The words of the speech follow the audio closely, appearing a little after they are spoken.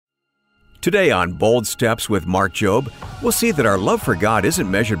Today on Bold Steps with Mark Jobe, we'll see that our love for God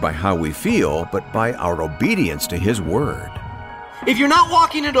isn't measured by how we feel, but by our obedience to His Word. If you're not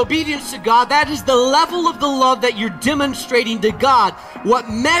walking in obedience to God, that is the level of the love that you're demonstrating to God.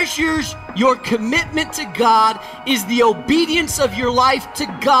 What measures your commitment to God is the obedience of your life to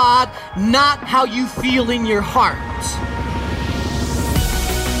God, not how you feel in your heart.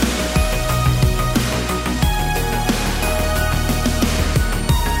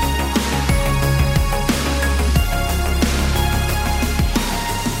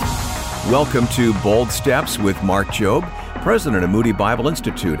 Welcome to Bold Steps with Mark Jobe, President of Moody Bible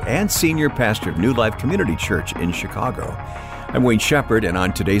Institute and Senior Pastor of New Life Community Church in Chicago. I'm Wayne Shepherd, and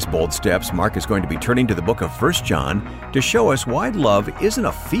on today's Bold Steps, Mark is going to be turning to the book of 1 John to show us why love isn't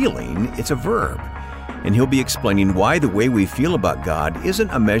a feeling, it's a verb. And he'll be explaining why the way we feel about God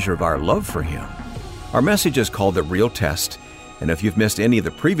isn't a measure of our love for Him. Our message is called The Real Test, and if you've missed any of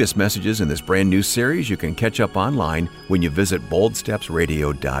the previous messages in this brand new series, you can catch up online when you visit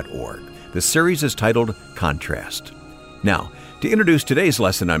boldstepsradio.org. The series is titled Contrast. Now, to introduce today's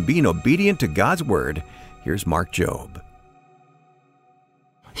lesson on being obedient to God's Word, here's Mark Jobe.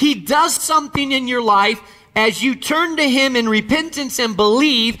 He does something in your life as you turn to Him in repentance and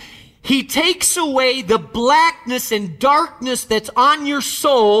believe. He takes away the blackness and darkness that's on your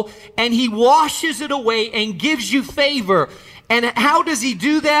soul, and He washes it away and gives you favor. And how does He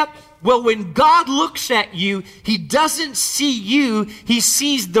do that? Well, when God looks at you, He doesn't see you. He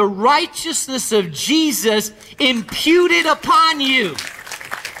sees the righteousness of Jesus imputed upon you.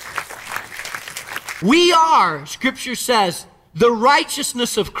 We are, Scripture says, the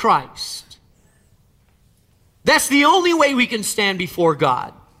righteousness of Christ. That's the only way we can stand before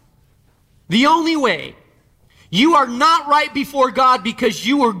God. The only way. You are not right before God because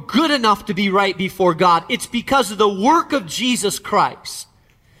you are good enough to be right before God. It's because of the work of Jesus Christ.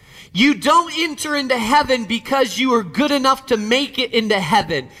 You don't enter into heaven because you are good enough to make it into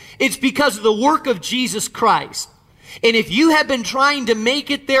heaven. It's because of the work of Jesus Christ. And if you have been trying to make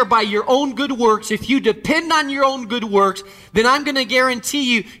it there by your own good works, if you depend on your own good works, then I'm going to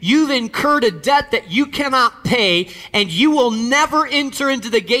guarantee you, you've incurred a debt that you cannot pay, and you will never enter into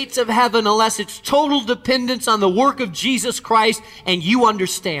the gates of heaven unless it's total dependence on the work of Jesus Christ, and you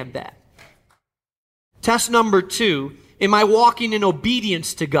understand that. Test number 2. Am I walking in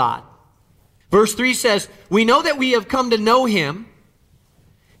obedience to God? Verse 3 says, we know that we have come to know Him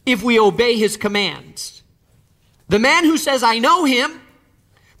if we obey His commands. The man who says, I know Him,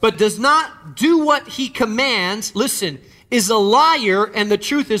 but does not do what He commands, listen, is a liar, and the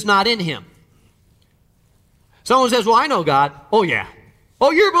truth is not in him. Someone says, well, I know God. Oh, yeah.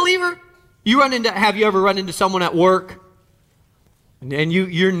 Oh, you're a believer? Have you ever run into someone at work, and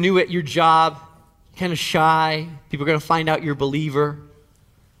you're new at your job, kind of shy, people are going to find out you're a believer,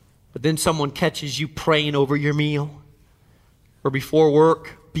 but then someone catches you praying over your meal, or before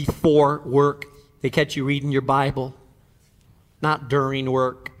work, they catch you reading your Bible, not during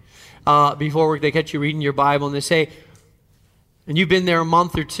work. Before work, they catch you reading your Bible, and they say, and you've been there a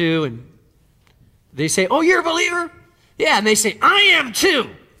month or two, and they say, oh, you're a believer? Yeah, and they say, I am too.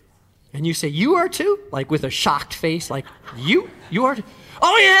 And you say, you are too? Like with a shocked face, like, you are too?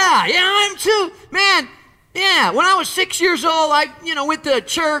 Oh, yeah, I'm too. Man, yeah, when I was 6 years old, I went to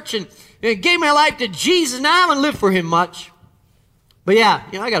church and gave my life to Jesus. Now I haven't lived for Him much. But yeah,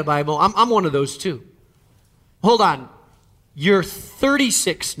 I got a Bible. I'm one of those too. Hold on. You're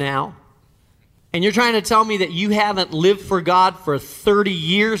 36 now, and you're trying to tell me that you haven't lived for God for 30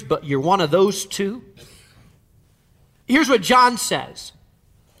 years, but you're one of those too? Here's what John says.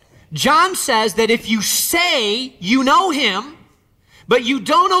 John says that if you say you know Him, but you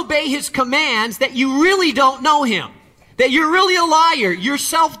don't obey His commands, that you really don't know Him. That you're really a liar. You're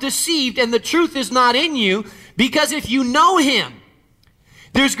self-deceived, and the truth is not in you, because if you know Him,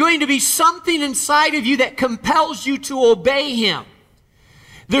 there's going to be something inside of you that compels you to obey Him.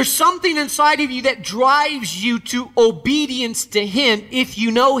 There's something inside of you that drives you to obedience to Him if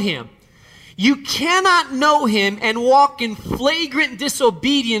you know Him. You cannot know Him and walk in flagrant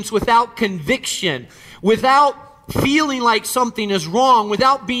disobedience without conviction, without feeling like something is wrong,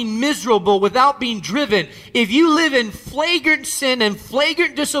 without being miserable, without being driven. If you live in flagrant sin and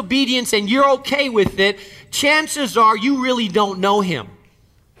flagrant disobedience and you're okay with it, chances are you really don't know Him.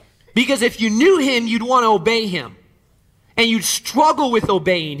 Because if you knew Him, you'd want to obey Him. And you'd struggle with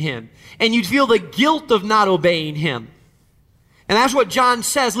obeying Him. And you'd feel the guilt of not obeying Him. And that's what John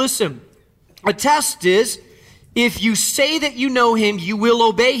says. Listen, a test is, if you say that you know Him, you will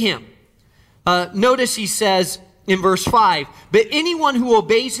obey Him. Notice he says in verse 5, but anyone who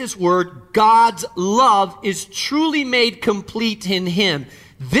obeys His word, God's love is truly made complete in him.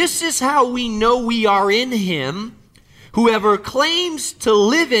 This is how we know we are in him. Whoever claims to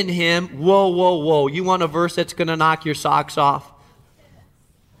live in him, whoa, whoa, whoa. You want a verse that's going to knock your socks off?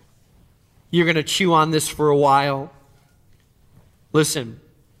 You're going to chew on this for a while. Listen.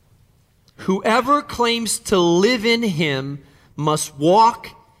 Whoever claims to live in him must walk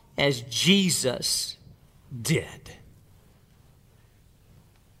as Jesus did.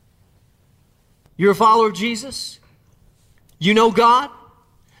 You're a follower of Jesus? You know God?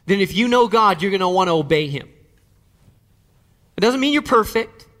 Then if you know God, you're going to want to obey him. It doesn't mean you're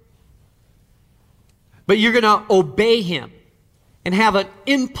perfect, but you're going to obey him and have an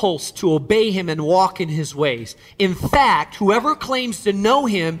impulse to obey him and walk in his ways. In fact, whoever claims to know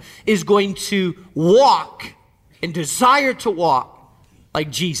him is going to walk and desire to walk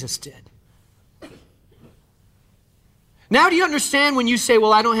like Jesus did. Now do you understand when you say,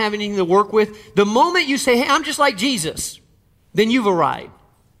 well, I don't have anything to work with? The moment you say, hey, I'm just like Jesus, then you've arrived.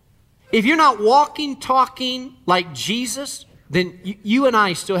 If you're not walking, talking like Jesus, then you and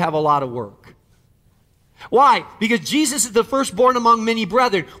I still have a lot of work. Why? Because Jesus is the firstborn among many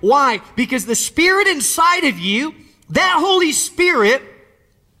brethren. Why? Because the Spirit inside of you, that Holy Spirit,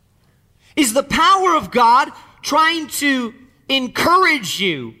 is the power of God trying to encourage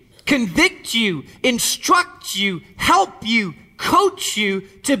you, convict you, instruct you, help you, coach you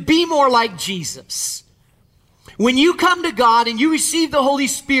to be more like Jesus. When you come to God and you receive the Holy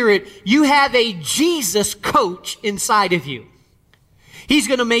Spirit, you have a Jesus coach inside of you. He's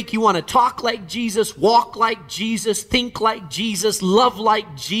going to make you want to talk like Jesus, walk like Jesus, think like Jesus, love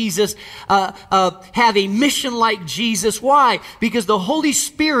like Jesus, have a mission like Jesus. Why? Because the Holy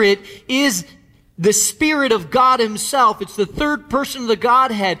Spirit is the Spirit of God himself. It's the third person of the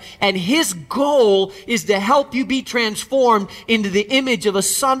Godhead. And his goal is to help you be transformed into the image of a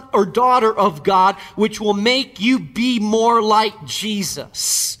son or daughter of God, which will make you be more like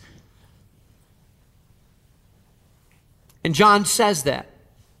Jesus. And John says that.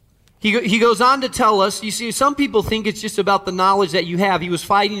 He goes on to tell us, you see, some people think it's just about the knowledge that you have. He was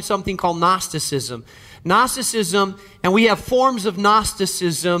fighting something called Gnosticism. Gnosticism, and we have forms of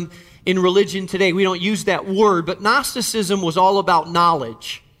Gnosticism in religion today. We don't use that word, but Gnosticism was all about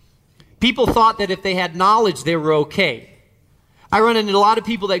knowledge. People thought that if they had knowledge, they were okay. I run into a lot of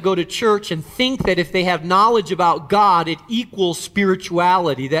people that go to church and think that if they have knowledge about God, it equals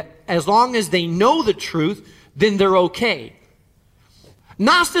spirituality, that as long as they know the truth, then they're okay.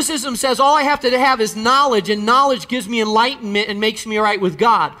 Gnosticism says all I have to have is knowledge, and knowledge gives me enlightenment and makes me right with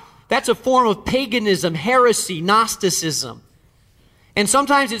God. That's a form of paganism, heresy, Gnosticism. And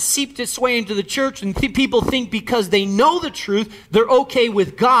sometimes it seeped its way into the church, and people think because they know the truth, they're okay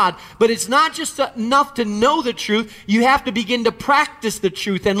with God. But it's not just enough to know the truth. You have to begin to practice the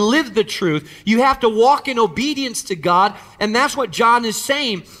truth and live the truth. You have to walk in obedience to God, and that's what John is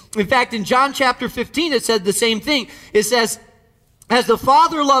saying. In fact, in John chapter 15, it said the same thing. It says, as the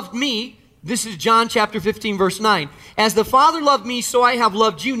Father loved me, this is John chapter 15, verse 9. As the Father loved me, so I have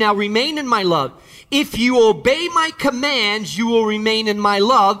loved you. Now remain in my love. If you obey my commands, you will remain in my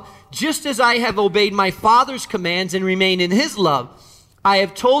love, just as I have obeyed my Father's commands and remain in his love. I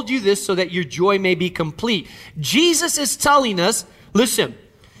have told you this so that your joy may be complete. Jesus is telling us, listen,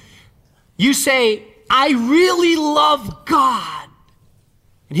 you say, I really love God.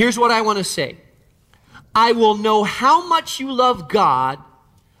 And here's what I want to say. I will know how much you love God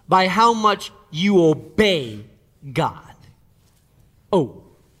by how much you obey God. Oh,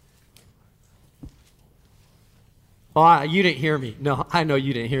 you didn't hear me. No, I know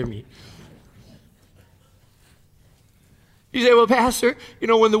you didn't hear me. You say, well, Pastor,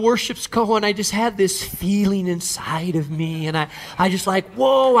 when the worship's going, I just had this feeling inside of me, and I just like,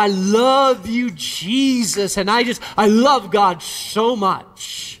 whoa, I love you, Jesus, and I love God so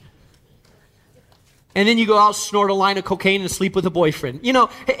much. And then you go out, snort a line of cocaine, and sleep with a boyfriend.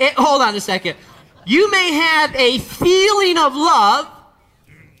 Hold on a second. You may have a feeling of love,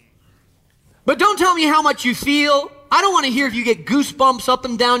 but don't tell me how much you feel. I don't want to hear if you get goosebumps up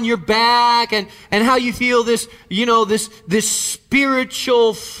and down your back and how you feel this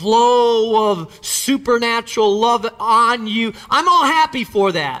spiritual flow of supernatural love on you. I'm all happy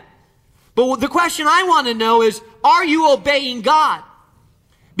for that. But the question I want to know is, are you obeying God?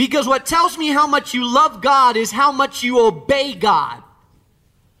 Because what tells me how much you love God is how much you obey God.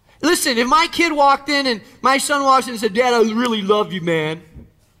 Listen, if my kid walked in and my son walks in and said, Dad, I really love you, man.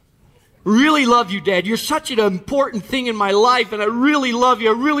 Really love you, Dad. You're such an important thing in my life, and I really love you.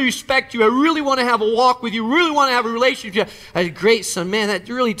 I really respect you. I really want to have a walk with you. Really want to have a relationship. I said, great, son. Man, that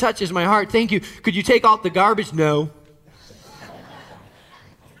really touches my heart. Thank you. Could you take out the garbage? No.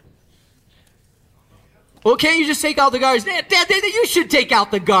 Well, can't you just take out the garbage? Dad, you should take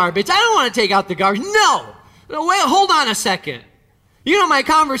out the garbage. I don't want to take out the garbage. No, wait, hold on a second. You know, my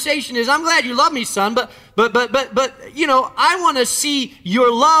conversation is, I'm glad you love me, son, but, you know, I want to see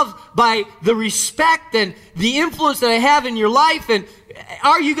your love by the respect and the influence that I have in your life, and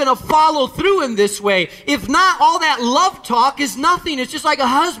are you going to follow through in this way? If not, all that love talk is nothing. It's just like a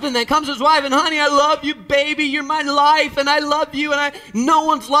husband that comes to his wife and, honey, I love you, baby, you're my life, and I love you, and no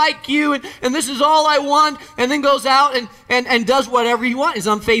one's like you, and this is all I want, and then goes out and does whatever he wants, is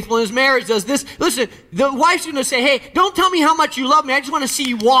unfaithful in his marriage, does this. Listen, the wife's going to say, hey, don't tell me how much you love me. I just want to see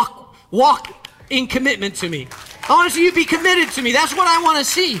you walk in commitment to me. I want to see you be committed to me. That's what I want to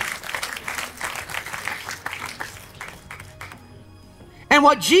see. And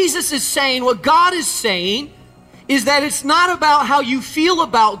what Jesus is saying, what God is saying, is that it's not about how you feel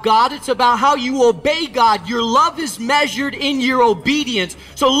about God, it's about how you obey God. Your love is measured in your obedience.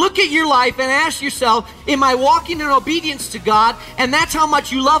 So look at your life and ask yourself, am I walking in obedience to God? And that's how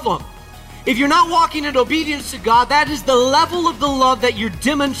much you love Him. If you're not walking in obedience to God, that is the level of the love that you're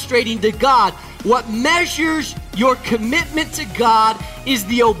demonstrating to God. What measures your commitment to God is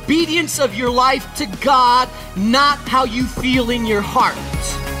the obedience of your life to God, not how you feel in your heart.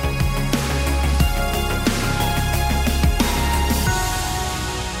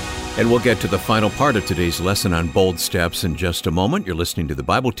 And we'll get to the final part of today's lesson on bold steps in just a moment. You're listening to the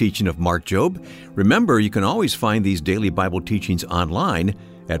Bible teaching of Mark Jobe. Remember, you can always find these daily Bible teachings online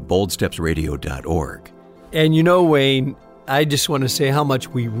at boldstepsradio.org. And you know, Wayne, I just want to say how much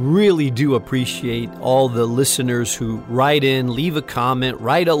we really do appreciate all the listeners who write in, leave a comment,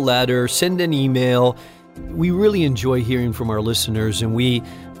 write a letter, send an email. We really enjoy hearing from our listeners, and we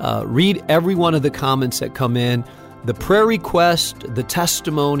read every one of the comments that come in. The prayer requests, the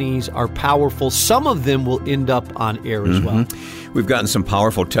testimonies are powerful. Some of them will end up on air as well. We've gotten some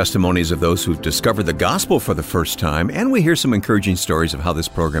powerful testimonies of those who've discovered the gospel for the first time, and we hear some encouraging stories of how this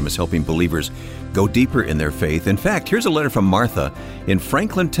program is helping believers go deeper in their faith. In fact, here's a letter from Martha in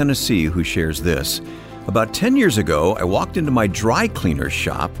Franklin, Tennessee, who shares this. About 10 years ago, I walked into my dry cleaner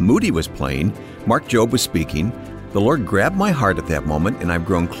shop. Moody was playing. Mark Jobe was speaking. The Lord grabbed my heart at that moment, and I've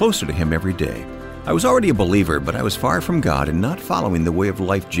grown closer to Him every day. I was already a believer, but I was far from God and not following the way of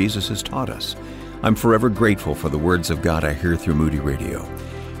life Jesus has taught us. I'm forever grateful for the words of God I hear through Moody Radio.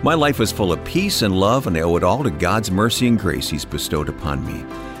 My life is full of peace and love, and I owe it all to God's mercy and grace He's bestowed upon me.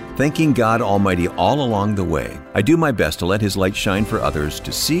 Thanking God Almighty all along the way, I do my best to let His light shine for others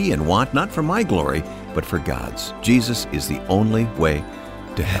to see and want, not for my glory, but for God's. Jesus is the only way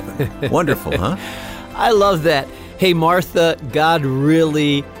to heaven. Wonderful, huh? I love that. Hey, Martha, God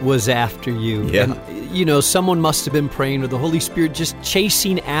really was after you. Yeah. And, you know, someone must have been praying, or the Holy Spirit just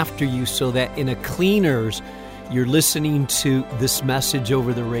chasing after you, so that in a cleaner's, you're listening to this message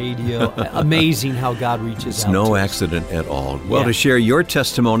over the radio. Amazing how God reaches it's out to us. no accident at all. Well, to share your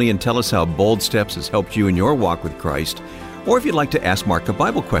testimony and tell us how Bold Steps has helped you in your walk with Christ, or if you'd like to ask Mark a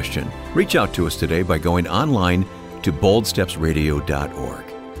Bible question, reach out to us today by going online to boldstepsradio.org.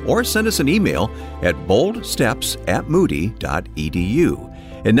 Or send us an email at boldsteps@moody.edu.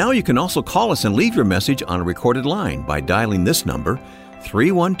 And now you can also call us and leave your message on a recorded line by dialing this number,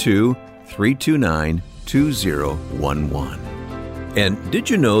 312-329-2011. And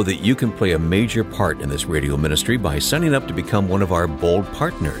did you know that you can play a major part in this radio ministry by signing up to become one of our Bold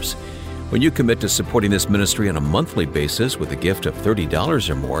partners? When you commit to supporting this ministry on a monthly basis with a gift of $30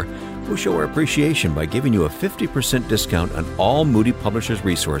 or more, we'll show our appreciation by giving you a 50% discount on all Moody Publishers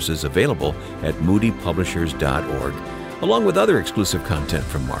resources available at moodypublishers.org, along with other exclusive content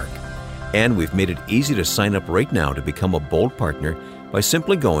from Mark. And we've made it easy to sign up right now to become a Bold partner by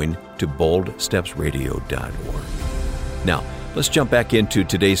simply going to boldstepsradio.org. Now, let's jump back into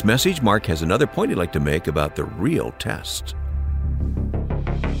today's message. Mark has another point he'd like to make about the real test.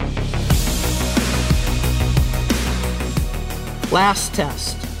 Last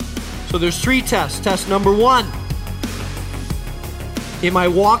test. So there's 3 tests. Test number 1. Am I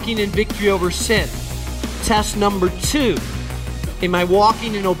walking in victory over sin? Test number 2. Am I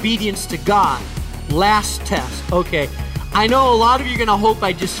walking in obedience to God? Last test. Okay. I know a lot of you are going to hope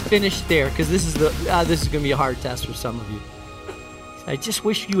I just finished there, because this is going to be a hard test for some of you. I just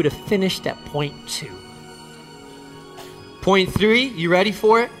wish you would have finished at point 2. Point 3, you ready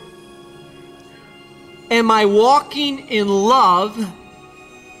for it? Am I walking in love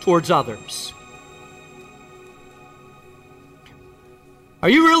towards others? Are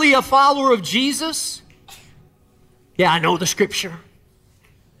you really a follower of Jesus? Yeah, I know the scripture.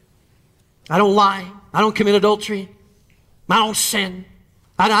 I don't lie. I don't commit adultery. I don't sin.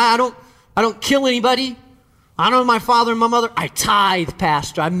 I don't kill anybody. I know my father and my mother. I tithe,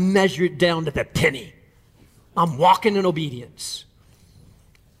 Pastor. I measure it down to the penny. I'm walking in obedience.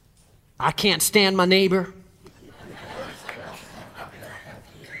 I can't stand my neighbor,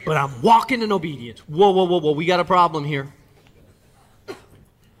 but I'm walking in obedience. Whoa, whoa, whoa, whoa, we got a problem here.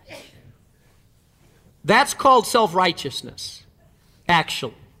 That's called self-righteousness,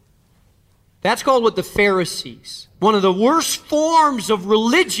 actually. That's called what the Pharisees. One of the worst forms of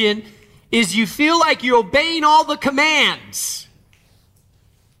religion is you feel like you're obeying all the commands,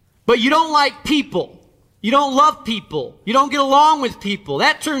 but you don't like people. You don't love people. You don't get along with people.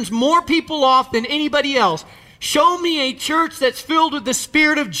 That turns more people off than anybody else. Show me a church that's filled with the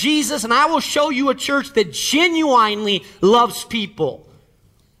Spirit of Jesus, and I will show you a church that genuinely loves people.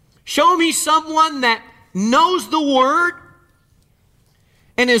 Show me someone that knows the Word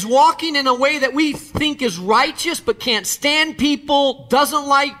and is walking in a way that we think is righteous but can't stand people, doesn't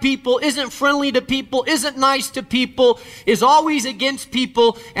like people, isn't friendly to people, isn't nice to people, is always against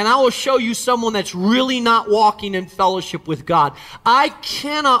people, and I will show you someone that's really not walking in fellowship with God. I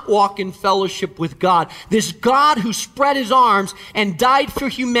cannot walk in fellowship with God. This God who spread his arms and died for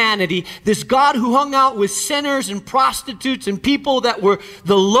humanity, this God who hung out with sinners and prostitutes and people that were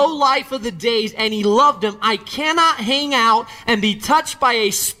the low life of the days, and he loved them. I cannot hang out and be touched by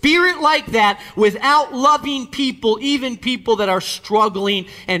a spirit like that without loving people, even people that are struggling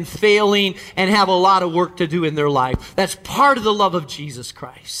and failing and have a lot of work to do in their life. That's part of the love of Jesus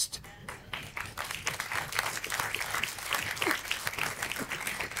Christ.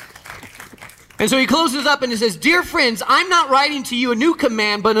 And so he closes up and he says, "Dear friends, I'm not writing to you a new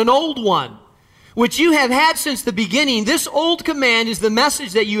command, but an old one, which you have had since the beginning. This old command is the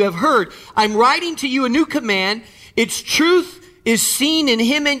message that you have heard. I'm writing to you a new command. Its truth is seen in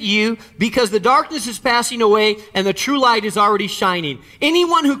him and you, because the darkness is passing away and the true light is already shining.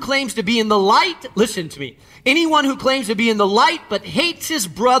 Anyone who claims to be in the light," listen to me, "anyone who claims to be in the light but hates his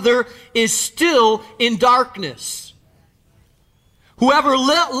brother is still in darkness. Whoever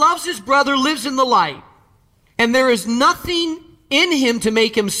loves his brother lives in the light, and there is nothing in him to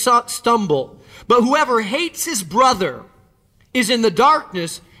make him stumble. But whoever hates his brother is in the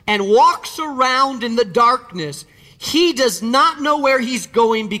darkness and walks around in the darkness. He does not know where he's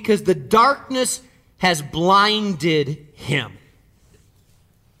going because the darkness has blinded him."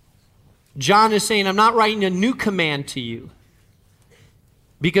 John is saying, I'm not writing a new command to you,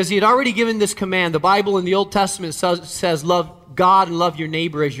 because he had already given this command. The Bible in the Old Testament says love God and love your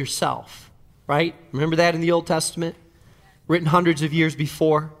neighbor as yourself, right? Remember that in the Old Testament? Written hundreds of years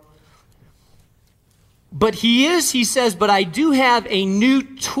before. But he says, but I do have a new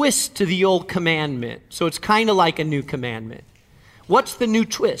twist to the old commandment. So it's kind of like a new commandment. What's the new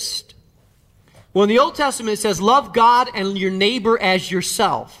twist? Well, in the Old Testament it says, love God and your neighbor as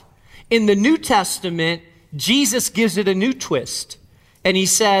yourself. In the New Testament, Jesus gives it a new twist. And he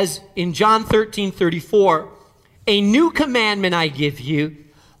says in John 13:34, "A new commandment I give you,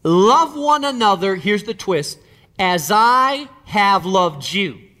 love one another," here's the twist, "as I have loved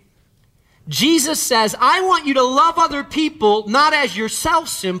you." Jesus says, I want you to love other people, not as yourself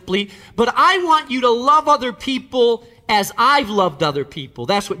simply, but I want you to love other people as I've loved other people.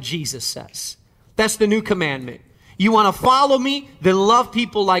 That's what Jesus says. That's the new commandment. You want to follow me? Then love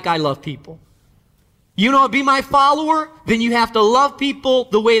people like I love people. You want to be my follower? Then you have to love people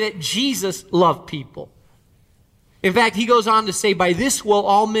the way that Jesus loved people. In fact, he goes on to say, by this will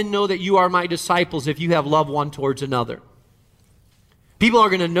all men know that you are my disciples, if you have love one towards another. People are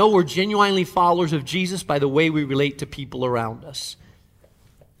going to know we're genuinely followers of Jesus by the way we relate to people around us.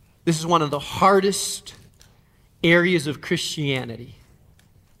 This is one of the hardest areas of Christianity.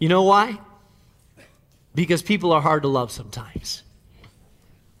 You know why? Because people are hard to love sometimes.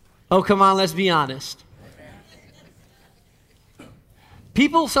 Oh, come on, let's be honest.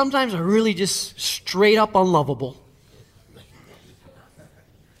 People sometimes are really just straight up unlovable.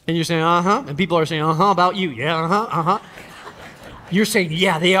 And you're saying, uh-huh. And people are saying, uh-huh, about you. Yeah, uh-huh, uh-huh. You're saying,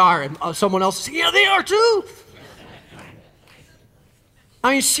 yeah, they are. And someone else is saying, yeah, they are too.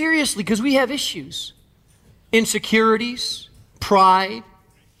 I mean, seriously, because we have issues. Insecurities, pride.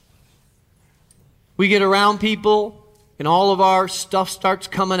 We get around people and all of our stuff starts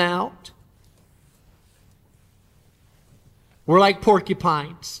coming out. We're like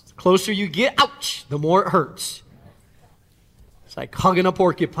porcupines. The closer you get, ouch, the more it hurts. It's like hugging a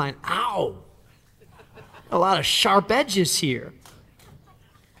porcupine. Ow. A lot of sharp edges here.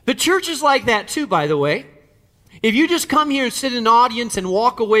 The church is like that too, by the way. If you just come here and sit in an audience and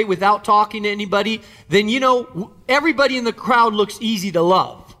walk away without talking to anybody, then you know everybody in the crowd looks easy to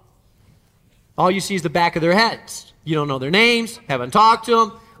love. All you see is the back of their heads. You don't know their names, haven't talked to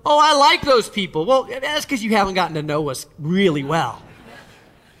them. Oh, I like those people. Well, that's because you haven't gotten to know us really well.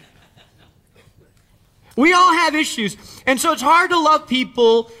 We all have issues. And so it's hard to love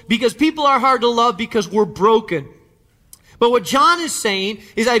people because people are hard to love because we're broken. But what John is saying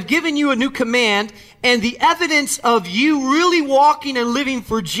is, I've given you a new command, and the evidence of you really walking and living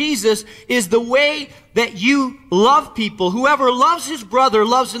for Jesus is the way that you love people. Whoever loves his brother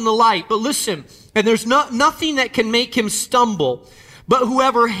loves in the light. But listen, and there's nothing that can make him stumble. But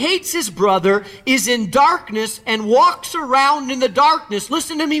whoever hates his brother is in darkness and walks around in the darkness.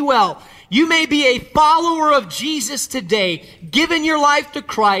 Listen to me well. You may be a follower of Jesus today, given your life to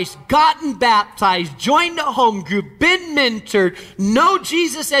Christ, gotten baptized, joined a home group, been mentored, know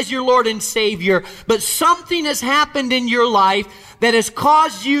Jesus as your Lord and Savior, but something has happened in your life that has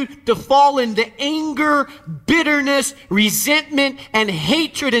caused you to fall into anger, bitterness, resentment, and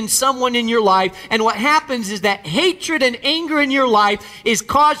hatred in someone in your life. And what happens is that hatred and anger in your life is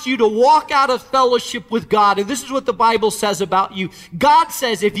caused you to walk out of fellowship with God. And this is what the Bible says about you. God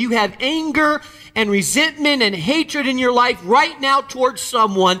says if you have anger and resentment and hatred in your life right now towards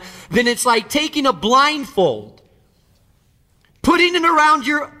someone, then it's like taking a blindfold, putting it around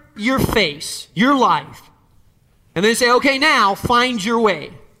your face, your life, and then say, okay, now find your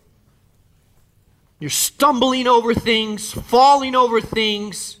way. You're stumbling over things, falling over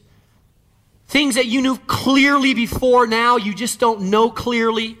things that you knew clearly before, now you just don't know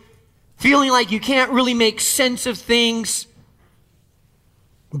clearly, feeling like you can't really make sense of things,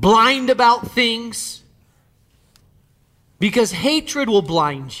 blind about things, because hatred will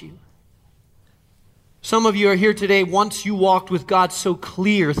blind you. Some of you are here today, once you walked with God so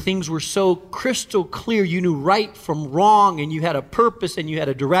clear, things were so crystal clear, you knew right from wrong, and you had a purpose and you had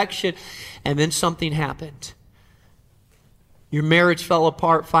a direction, and then something happened. Your marriage fell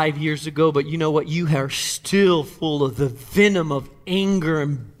apart 5 years ago, but you know what? You are still full of the venom of anger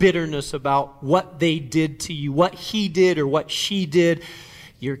and bitterness about what they did to you, what he did or what she did,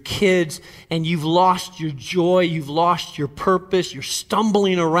 your kids, and you've lost your joy, you've lost your purpose, you're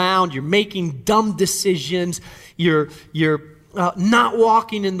stumbling around, you're making dumb decisions, you're not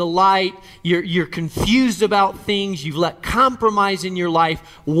walking in the light, you're confused about things, you've let compromise in your life.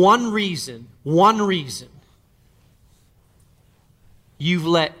 One reason, you've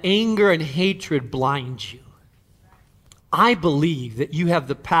let anger and hatred blind you. I believe that you have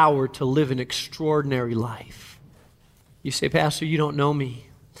the power to live an extraordinary life. You say, Pastor, you don't know me.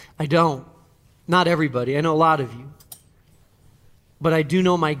 I don't. Not everybody. I know a lot of you. But I do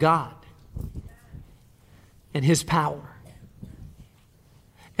know my God and his power.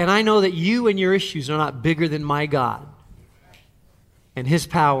 And I know that you and your issues are not bigger than my God and his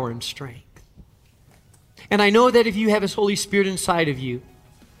power and strength. And I know that if you have his Holy Spirit inside of you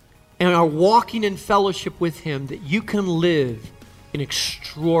and are walking in fellowship with him, that you can live an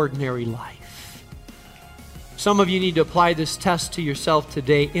extraordinary life. Some of you need to apply this test to yourself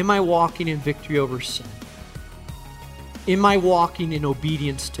today. Am I walking in victory over sin? Am I walking in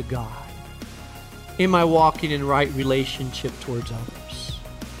obedience to God? Am I walking in right relationship towards others?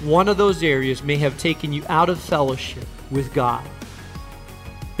 One of those areas may have taken you out of fellowship with God.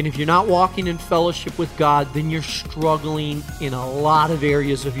 And if you're not walking in fellowship with God, then you're struggling in a lot of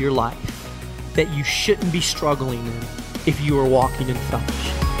areas of your life that you shouldn't be struggling in if you are walking in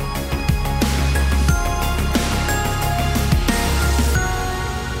fellowship.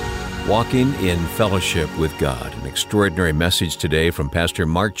 Walking in Fellowship with God, an extraordinary message today from Pastor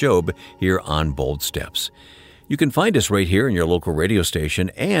Mark Jobe here on Bold Steps. You can find us right here in your local radio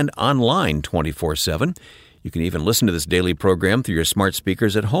station and online 24/7. You can even listen to this daily program through your smart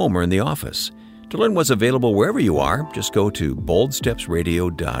speakers at home or in the office. To learn what's available wherever you are, just go to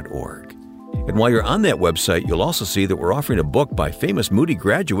boldstepsradio.org. And while you're on that website, you'll also see that we're offering a book by famous Moody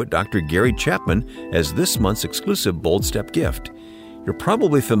graduate Dr. Gary Chapman as this month's exclusive Bold Step gift. You're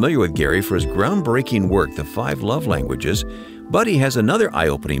probably familiar with Gary for his groundbreaking work, The 5 Love Languages, but he has another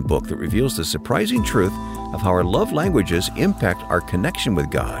eye-opening book that reveals the surprising truth of how our love languages impact our connection with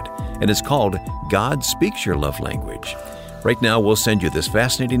God, and it's called God Speaks Your Love Language. Right now, we'll send you this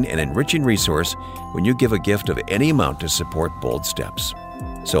fascinating and enriching resource when you give a gift of any amount to support Bold Steps.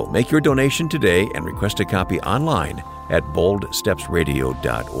 So make your donation today and request a copy online at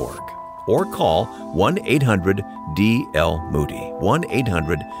boldstepsradio.org. Or call 1-800-DL-MOODY,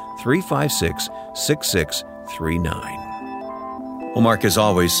 1-800-356-6639. Well, Mark, as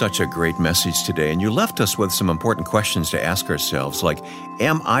always, such a great message today, and you left us with some important questions to ask ourselves, like,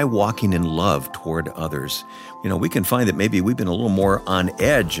 am I walking in love toward others? You know, we can find that maybe we've been a little more on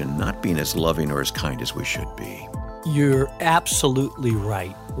edge and not being as loving or as kind as we should be. You're absolutely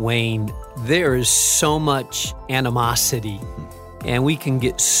right, Wayne. There is so much animosity, and we can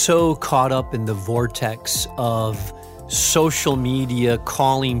get so caught up in the vortex of social media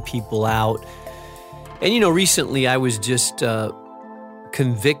calling people out. And recently I was just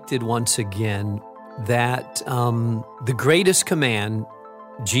convicted once again that the greatest command,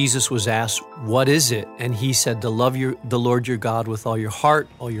 Jesus was asked, what is it? And he said to love the Lord your God with all your heart,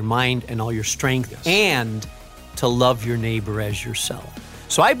 all your mind, and all your strength, and to love your neighbor as yourself.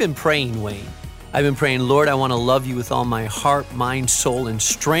 So I've been praying, Wayne. I've been praying, Lord, I want to love you with all my heart, mind, soul, and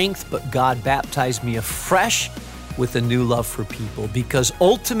strength, but God, baptize me afresh with a new love for people, because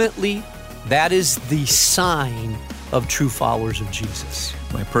ultimately that is the sign of true followers of Jesus.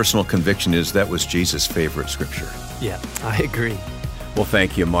 My personal conviction is that was Jesus' favorite scripture. Yeah, I agree. Well,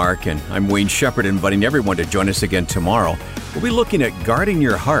 thank you, Mark. And I'm Wayne Shepherd, inviting everyone to join us again tomorrow. We'll be looking at guarding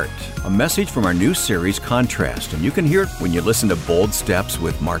your heart, a message from our new series, Contrast. And you can hear it when you listen to Bold Steps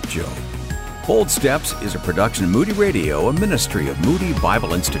with Mark Jobe. Bold Steps is a production of Moody Radio, a ministry of Moody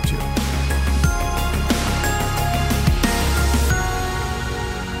Bible Institute.